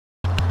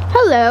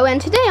Hello,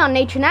 and today on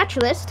Nature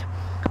Naturalist,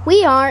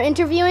 we are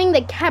interviewing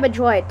the cabbage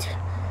white,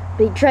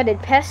 the dreaded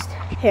pest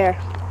here.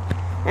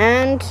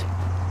 And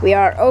we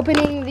are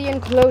opening the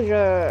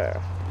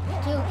enclosure.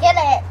 To kill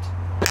it.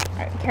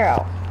 Alright,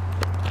 Carol.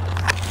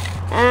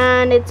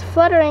 And it's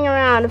fluttering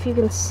around, if you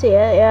can see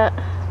it, yeah.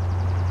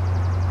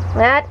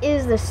 That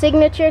is the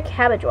signature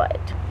cabbage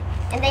white.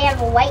 And they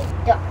have a white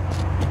dot,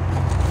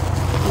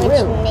 which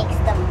makes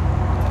them...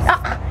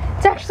 Ah,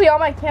 it's actually on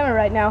my camera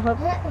right now.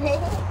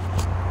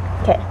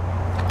 Okay.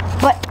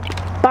 But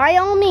by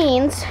all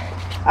means,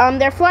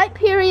 their flight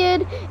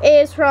period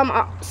is from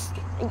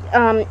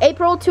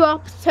April to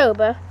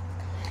October.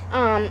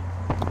 I'm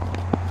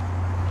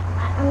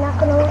not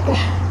gonna look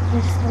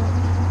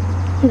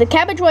at The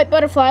cabbage white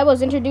butterfly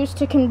was introduced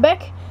to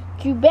Quebec,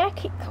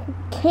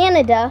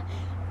 Canada,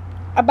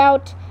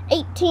 about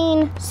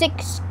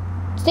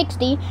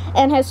 1860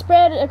 and has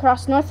spread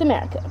across North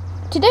America.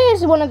 Today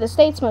is one of the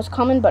state's most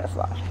common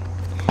butterfly.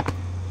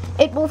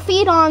 It will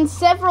feed on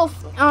several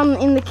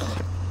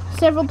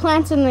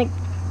plants in the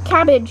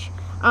cabbage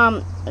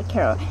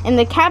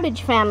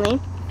cabbage family,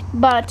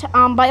 but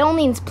by all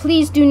means,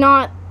 please do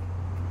not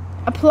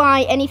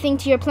apply anything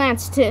to your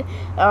plants to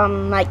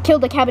like kill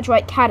the cabbage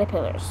white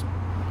caterpillars,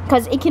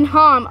 because it can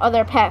harm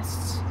other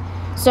pests.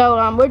 So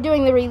we're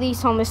doing the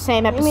release on this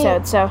same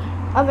episode. So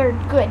other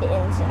good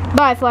insects.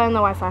 bye, fly on the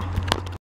Wi-Fi.